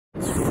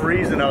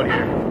freezing out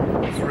here.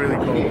 It's really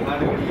cold.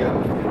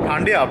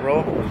 Andia,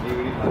 bro.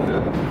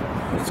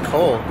 It's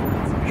cold.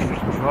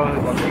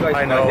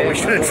 I know, we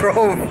should have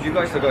drove. You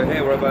guys are going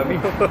here, what about me?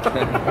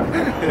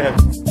 Yeah.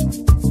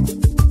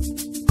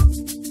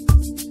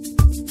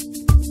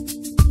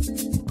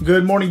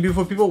 Good morning,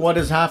 beautiful people. What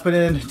is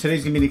happening?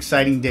 Today's gonna be an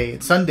exciting day.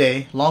 It's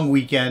Sunday, long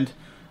weekend.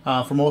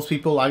 For most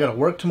people, I gotta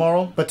work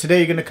tomorrow. But today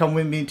you're gonna come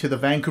with me to the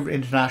Vancouver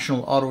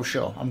International Auto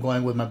Show. I'm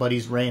going with my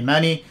buddies Ray and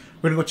Manny.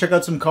 We're gonna go check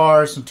out some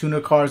cars, some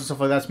tuner cars and stuff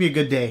like that. It's gonna be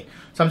a good day.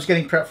 So I'm just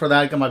getting prepped for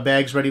that. Got my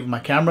bags ready with my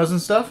cameras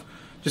and stuff.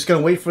 Just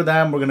gonna wait for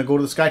them. We're gonna go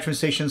to the SkyTrain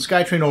station,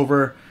 SkyTrain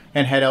over,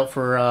 and head out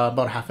for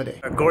about half a day.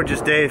 A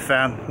gorgeous day,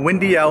 fam.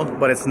 Windy out,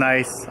 but it's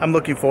nice. I'm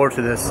looking forward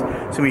to this.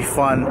 It's gonna be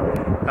fun.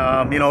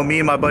 You know, me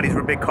and my buddies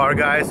were big car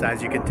guys,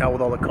 as you can tell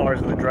with all the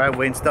cars in the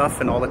driveway and stuff,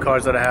 and all the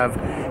cars that I have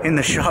in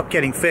the shop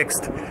getting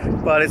fixed.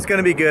 But it's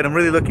gonna be good. I'm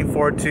really looking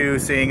forward to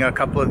seeing a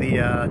couple of the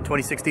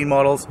 2016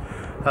 models,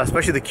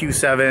 especially the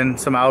Q7,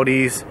 some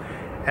Audis,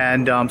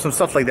 and some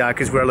stuff like that,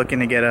 because we're looking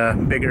to get a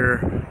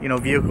bigger, you know,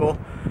 vehicle.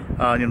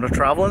 You know,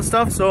 travel and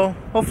stuff, so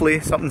hopefully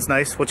something's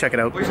nice. We'll check it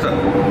out.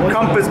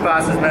 Compass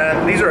passes,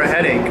 man. These are a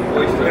headache.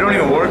 They don't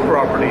even work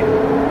properly,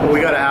 but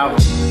we gotta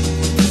have them.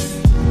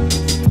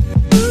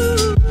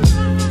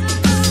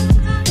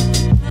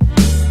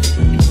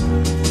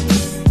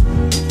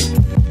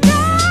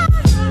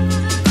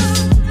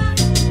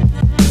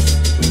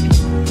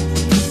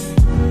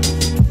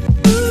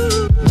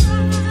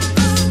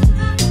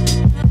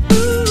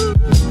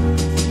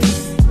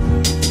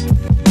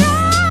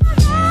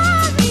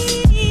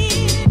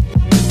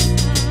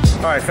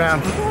 Alright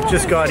fam,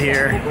 just got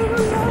here,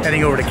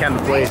 heading over to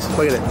Canada Place.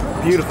 Look at it,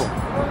 beautiful.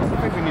 I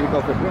think we need to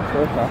go for a drink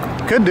first,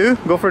 huh? Could do,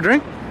 go for a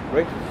drink?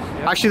 Right.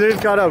 Yeah. Actually, they've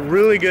got a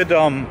really good,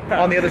 on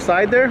the other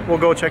side there, we'll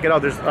go check it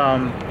out. There's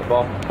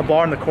a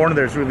bar in the corner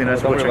there is really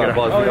nice. We'll check it out.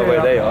 We know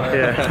where they are.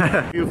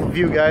 Yeah. Beautiful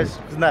view, guys.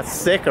 Isn't that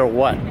sick or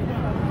what?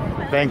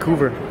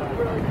 Vancouver.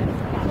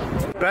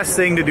 Best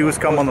thing to do is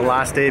come on the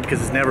last day because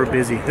it's never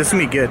busy. This is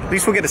gonna be good. At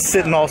least we'll get to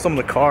sit in some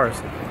of the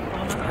cars.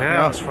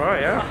 Yeah, that's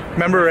right, yeah.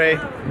 Remember, Ray,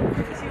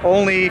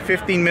 only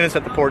 15 minutes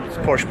at the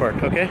Porsche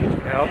park, okay?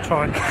 Yeah, I'll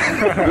try.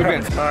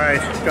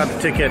 Alright, got the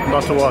ticket,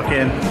 about to walk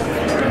in.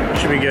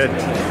 Should be good.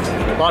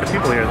 A lot of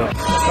people here, though.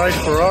 Nice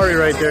Ferrari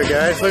right there,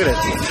 guys. Look at it.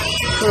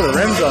 Look at the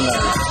rims on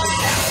that.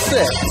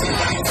 Sick.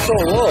 So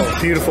low.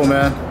 Beautiful,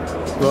 man.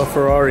 Love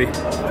Ferrari.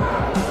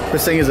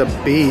 This thing is a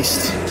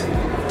beast.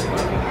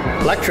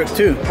 Electric,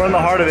 too. We're in the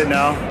heart of it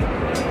now.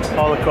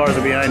 All the cars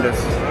are behind us.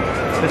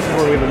 This is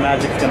where the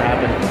magic's gonna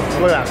happen.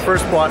 Look at that,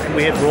 first spot,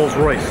 we hit Rolls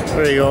Royce.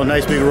 There you go,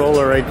 nice big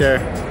roller right there.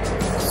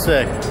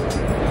 Sick.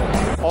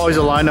 Always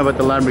a lineup at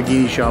the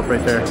Lamborghini shop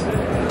right there.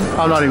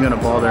 I'm not even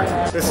gonna bother.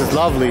 This is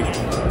lovely.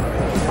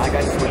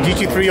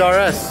 GT3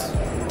 RS.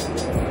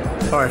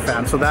 All right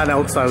fam, so that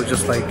outside was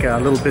just like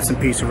little bits and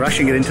pieces. We're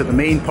actually getting into the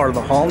main part of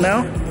the hall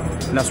now.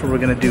 And that's what we're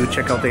gonna do,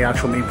 check out the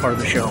actual main part of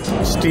the show.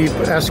 Steep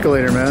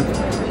escalator, man.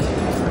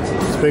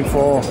 It's a big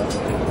fall.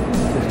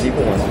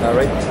 People one, all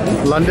right?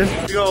 London.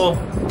 Go.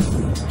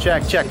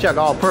 Check, check, check.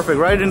 Oh, perfect.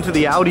 Right into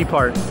the Audi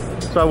part.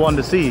 That's what I wanted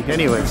to see.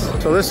 Anyways,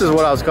 so this is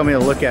what I was coming to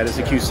look at. Is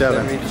the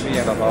Q7.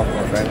 73.5,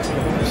 my friend.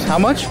 How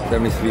much?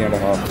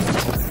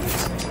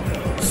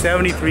 73.5.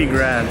 73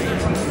 grand.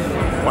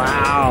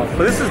 Wow.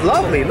 But this is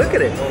lovely. Look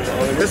at it.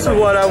 This is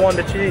what I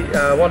wanted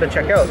to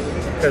check out,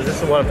 because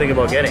this is what I'm thinking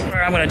about getting. All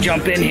right, I'm gonna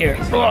jump in here.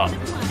 Oh.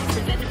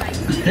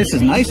 This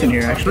is nice in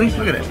here, actually.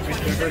 Look at it.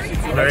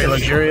 Very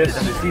luxurious.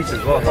 And the seats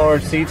as well. Power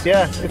seats,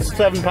 yeah. It's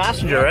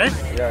 7-passenger, right?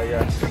 Yeah,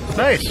 yeah. It's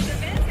nice.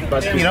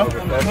 But, you know,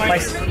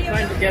 nice.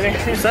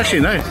 It's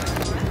actually nice.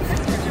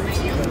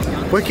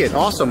 Wicked,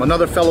 awesome.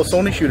 Another fellow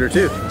Sony shooter,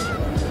 too.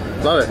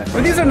 Love it.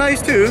 But these are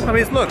nice, too. I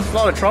mean, look, a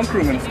lot of trunk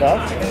room and stuff.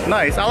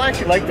 Nice. I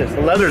actually like this.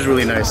 The leather is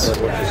really nice.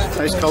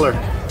 Nice color.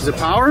 Is it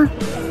power?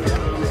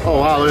 Oh,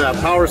 wow, look at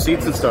that. Power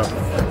seats and stuff.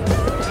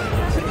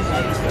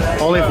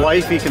 Only if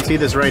wifey can see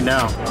this right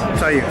now. I'll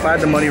tell you, if I had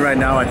the money right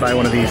now, I'd buy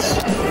one of these.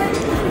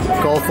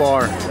 Golf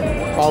R,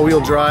 all-wheel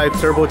drive,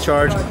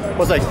 turbocharged.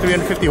 What's like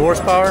 350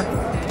 horsepower?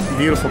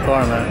 Beautiful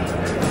car, man.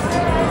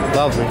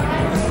 Lovely.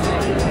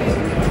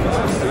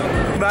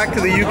 Back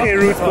to the UK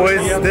roots,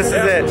 boys. This is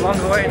it.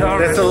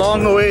 It's a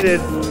long-awaited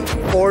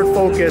Ford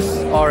Focus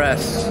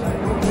RS.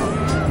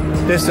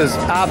 This is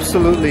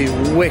absolutely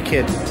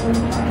wicked.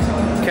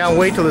 Can't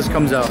wait till this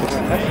comes out.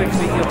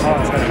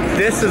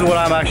 This is what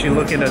I'm actually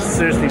looking to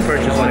seriously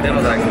purchase. One of them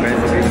was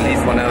expensive. We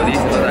released one of these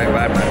was like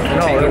bad, man.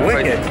 No, they're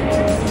wicked.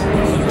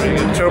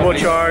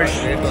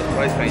 Turbocharged.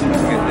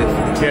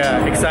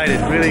 Yeah, excited.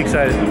 Really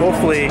excited.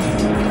 Hopefully,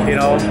 you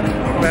know,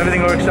 if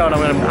everything works out,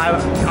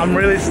 I'm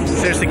really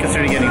seriously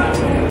considering getting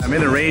it. I'm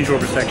in the Range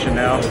Rover section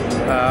now.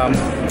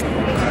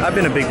 I've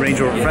been a big Range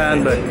Rover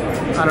fan, but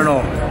I don't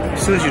know.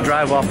 As soon as you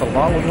drive off the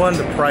lot with one,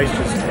 the price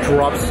just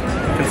drops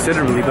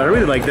considerably. But I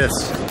really like this.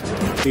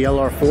 The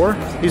LR4.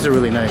 These are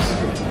really nice.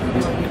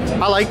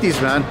 I like these,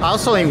 man. I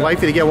was telling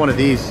wifey to get one of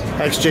these.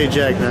 XJ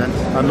Jag, man.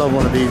 I love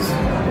one of these.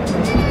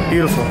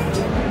 Beautiful.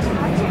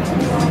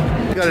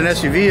 You got an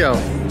SUV out.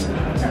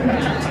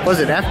 Was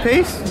it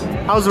F-Pace?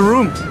 How's the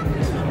room?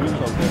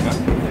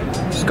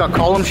 Just got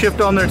column shift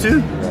on there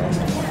too?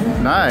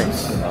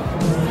 Nice.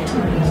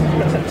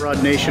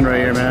 Rod Nation right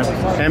here, man.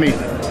 Emmy.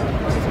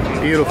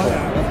 Beautiful.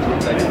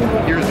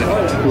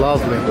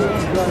 Lovely.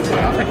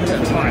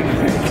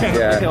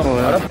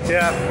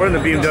 Yeah, we're in the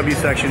BMW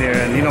section here,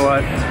 and you know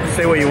what?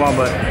 Say what you want,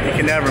 but you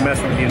can never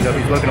mess with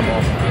BMWs. Look at them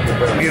all.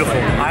 Beautiful.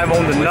 I've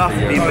owned enough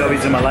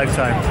BMWs in my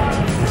lifetime.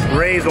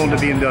 Ray's owned a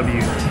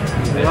BMW.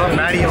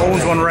 Manny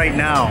owns one right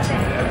now.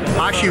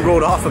 I actually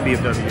rode off a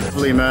BMW.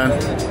 Lovely, man.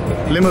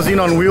 Limousine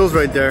on wheels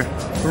right there.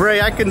 Ray,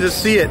 I can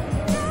just see it.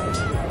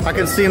 I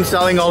can see him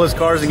selling all his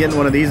cars and getting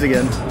one of these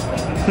again.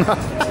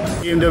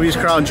 BMW's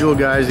crown jewel,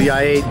 guys. The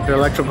i8, their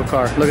electrical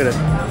car. Look at it.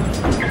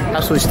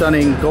 Absolutely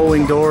stunning.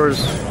 Going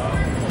doors.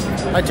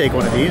 I'd take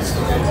one of these.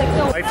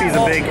 Wifey's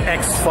a big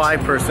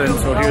X5 person,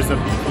 so here's a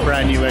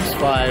brand new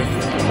X5.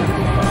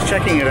 Just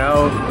checking it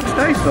out. It's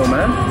nice though,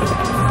 man.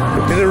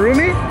 Is it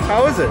roomy?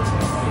 How is it?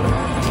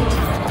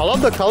 I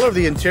love the color of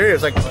the interior.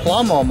 It's like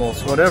plum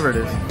almost, whatever it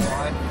is.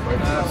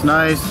 It's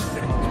nice,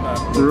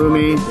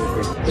 roomy.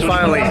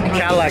 Finally,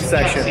 Cadillac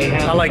section.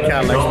 I like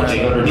Cadillacs,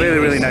 man. Really,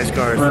 really nice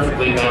cars.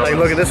 Like,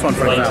 look at this one,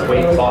 for example.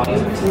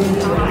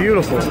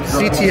 Beautiful.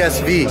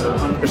 CTSV,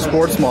 your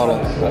sports model.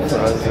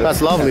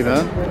 That's lovely,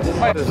 man.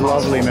 That is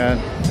lovely, man.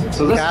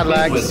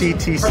 Cadillac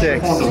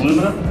CT6.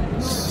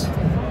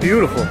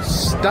 Beautiful,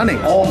 stunning.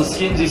 All the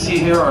skins you see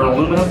here are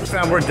aluminum.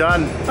 Fam, we're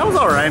done. That was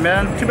alright,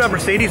 man. Too bad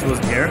Mercedes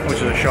wasn't here, which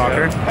is a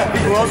shocker.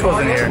 Who else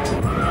wasn't here?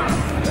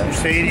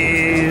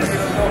 Mercedes.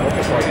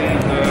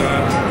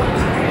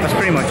 That's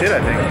pretty much it,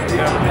 I think.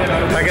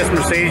 I guess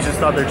Mercedes just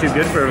thought they're too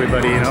good for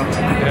everybody, you know?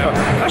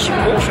 Actually,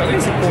 Porsche. I think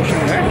it's a Porsche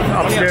in there.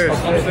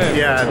 Upstairs.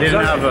 Yeah, they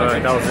didn't have a...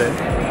 That was it.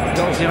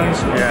 That was the only.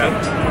 Yeah,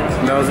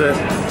 that was it.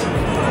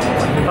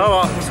 Oh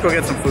well, let's go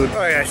get some food.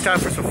 Oh yeah, it's time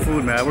for some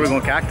food, man. We're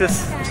going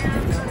cactus.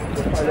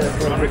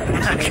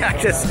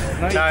 Cactus.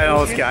 No, I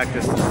know it's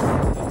cactus.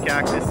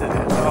 Cactus it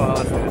is. Oh,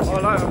 let's do this.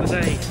 Highlight of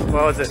the day.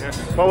 What was it?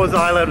 What was the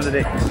highlight of the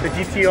day? The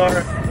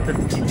GTR, the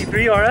GT3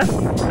 RS?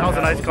 That was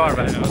a nice car,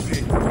 man.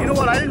 You know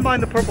what? I didn't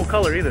mind the purple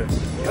color either.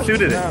 It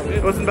suited it.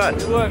 It wasn't bad.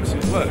 It works.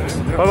 It works.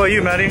 What about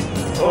you, Manny?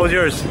 What was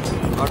yours?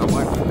 I don't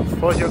mind.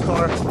 What was your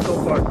car so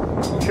far?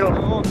 Chill.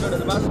 Oh, good.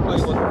 The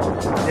Maserati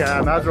was...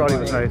 Yeah, Maserati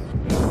was nice.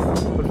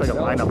 Looks like a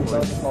lineup for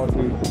it.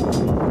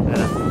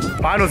 Yeah.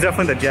 Mine was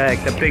definitely the Jag,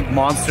 the big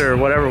monster,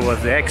 whatever it was,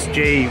 the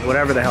XJ,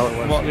 whatever the hell it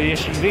was. What, the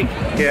SUV?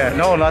 Yeah,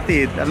 no, not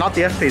the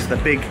F-Pace,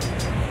 that big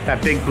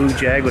blue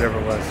Jag, whatever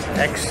it was.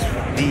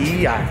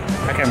 XVE, I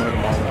can't remember the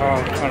model.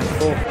 Oh, kind of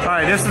cool. All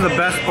right, this is the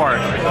best part.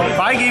 If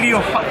I gave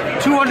you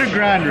 200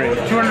 grand, Ray,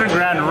 200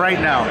 grand right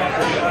now,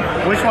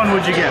 which one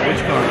would you get?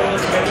 Which car? You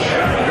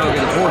gotta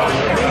get a Porsche.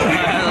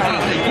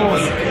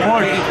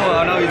 Porsche.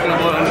 I know he's gonna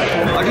vote on it.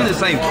 I'll do the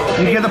same.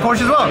 You get the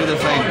Porsche as well? I'll do the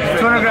same.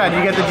 200 grand,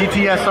 you get the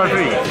GTS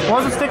R3.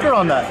 What was the sticker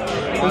on that?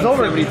 It was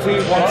over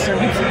 73,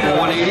 170,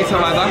 180,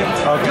 something like that.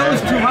 Okay. No, it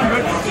was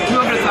 200,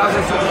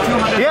 200,000,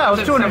 200. Yeah, it was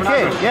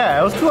 200K.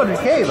 Yeah, it was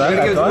 200K, man. I'm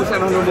gonna give us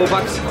 700 more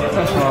bucks.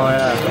 Oh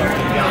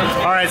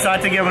yeah. All right, so I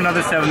have to give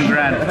another 7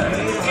 grand.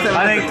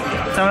 I think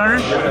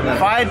 700.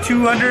 If I had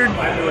 200,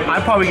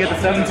 I'd probably get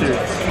the 7 Series.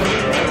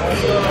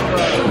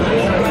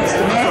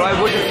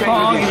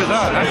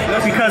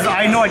 Because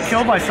I know I'd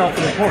kill myself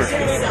in the Porsche.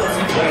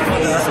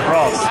 That's the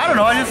problem. I don't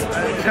know.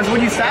 Because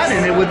when you sat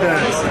in it with it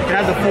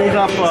had the fold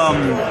up, you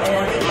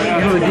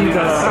know, these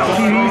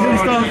TVs and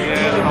stuff.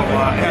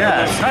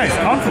 Yeah, it's nice,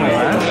 comfortable,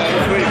 man.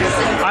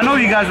 I know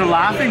you guys were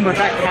laughing, but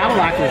that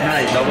Cadillac was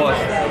nice. That was.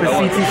 The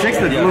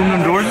CT6, the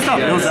aluminum doors and stuff.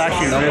 It was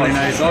actually really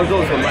nice. Those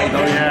were light.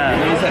 Yeah.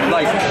 When you said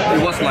light,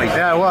 it was light.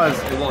 Yeah, it was.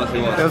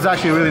 It was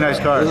actually a really nice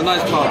car. It was a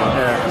nice car.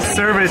 Yeah.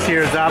 Service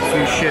here is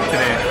absolute shit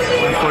today,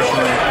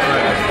 unfortunately.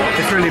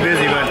 It's really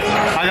busy, but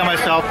I got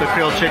myself the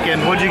grilled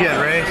chicken. What'd you get,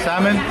 Ray?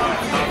 Salmon?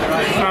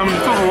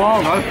 It took a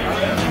while, though.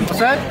 What's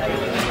that?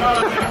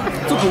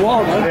 It took a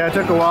while, though. Yeah, it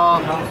took a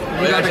while.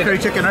 You got the curry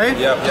chicken, right?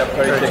 Yep,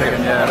 curry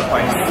chicken. Yeah.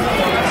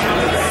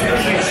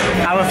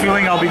 I have a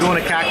feeling I'll be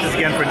going to Cactus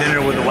again for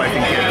dinner with the wife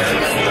and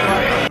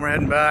kids. We're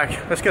heading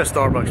back. Let's get a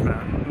Starbucks,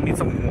 man. We need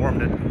something warm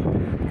to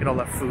get all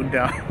that food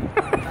down.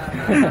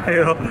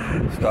 You know?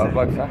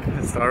 Starbucks, huh?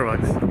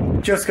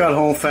 Starbucks. Just got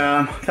home,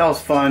 fam. That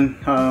was fun.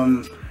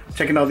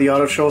 Checking out the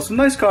auto show. Some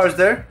nice cars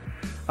there.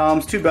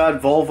 It's too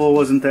bad Volvo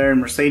wasn't there and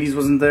Mercedes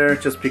wasn't there,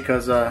 just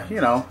because, you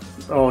know,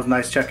 always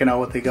nice checking out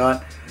what they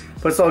got.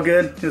 But it's all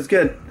good. It was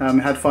good.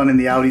 Had fun in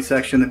the Audi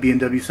section, the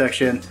BMW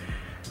section.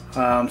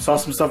 Saw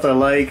some stuff that I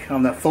like.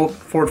 That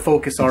Ford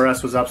Focus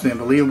RS was absolutely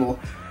unbelievable.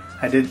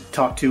 I did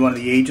talk to one of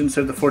the agents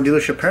at the Ford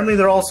dealership. Apparently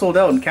they're all sold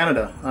out in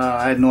Canada.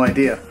 I had no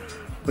idea,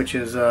 which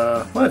is,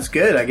 well, it's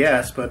good, I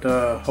guess, but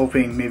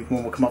hoping maybe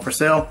one will come up for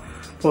sale.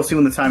 We'll see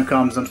when the time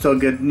comes. I'm still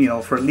good, you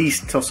know, for at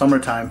least till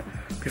summertime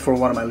before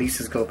one of my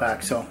leases go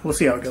back. So we'll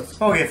see how it goes.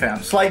 Okay,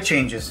 fam, slight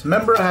changes.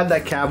 Remember I had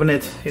that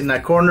cabinet in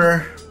that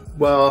corner?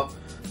 Well,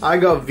 I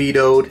got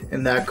vetoed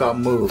and that got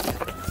moved.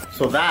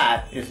 So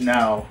that is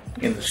now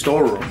in the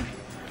storeroom.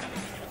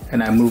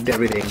 And I moved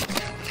everything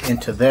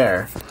into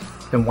there.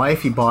 Then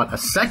wifey bought a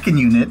second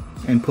unit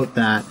and put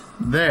that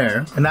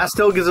there, and that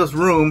still gives us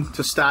room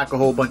to stack a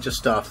whole bunch of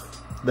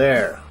stuff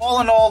there.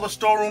 All in all, the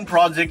storeroom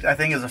project I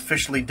think is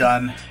officially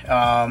done.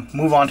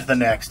 Move on to the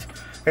next.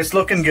 It's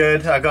looking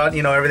good. I got,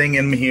 you know, everything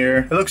in here.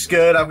 It looks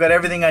good. I've got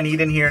everything I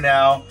need in here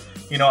now.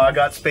 You know, I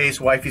got space,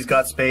 wifey's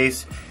got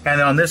space.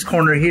 And on this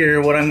corner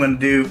here, what I'm gonna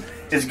do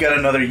is get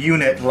another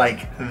unit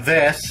like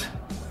this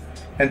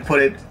and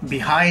put it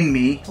behind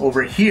me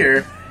over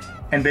here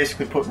and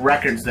basically put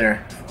records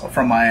there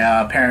from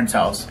my parents'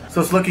 house.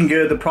 So it's looking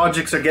good. The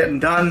projects are getting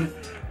done.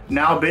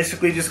 Now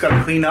basically just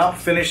gotta clean up,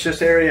 finish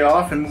this area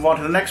off, and move on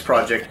to the next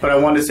project. But I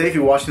wanted to say, if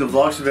you're watching the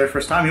vlogs for the very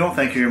first time,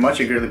 thank you very much.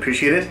 I greatly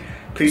appreciate it.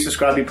 Please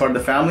subscribe, be part of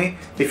the family.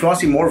 If you want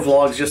to see more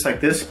vlogs just like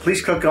this,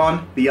 please click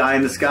on the eye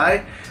in the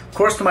sky. Of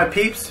course, to my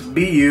peeps,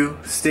 be you,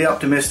 stay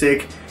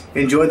optimistic,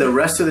 enjoy the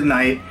rest of the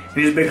night, and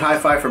here's a big high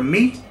five from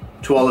me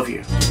to all of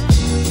you.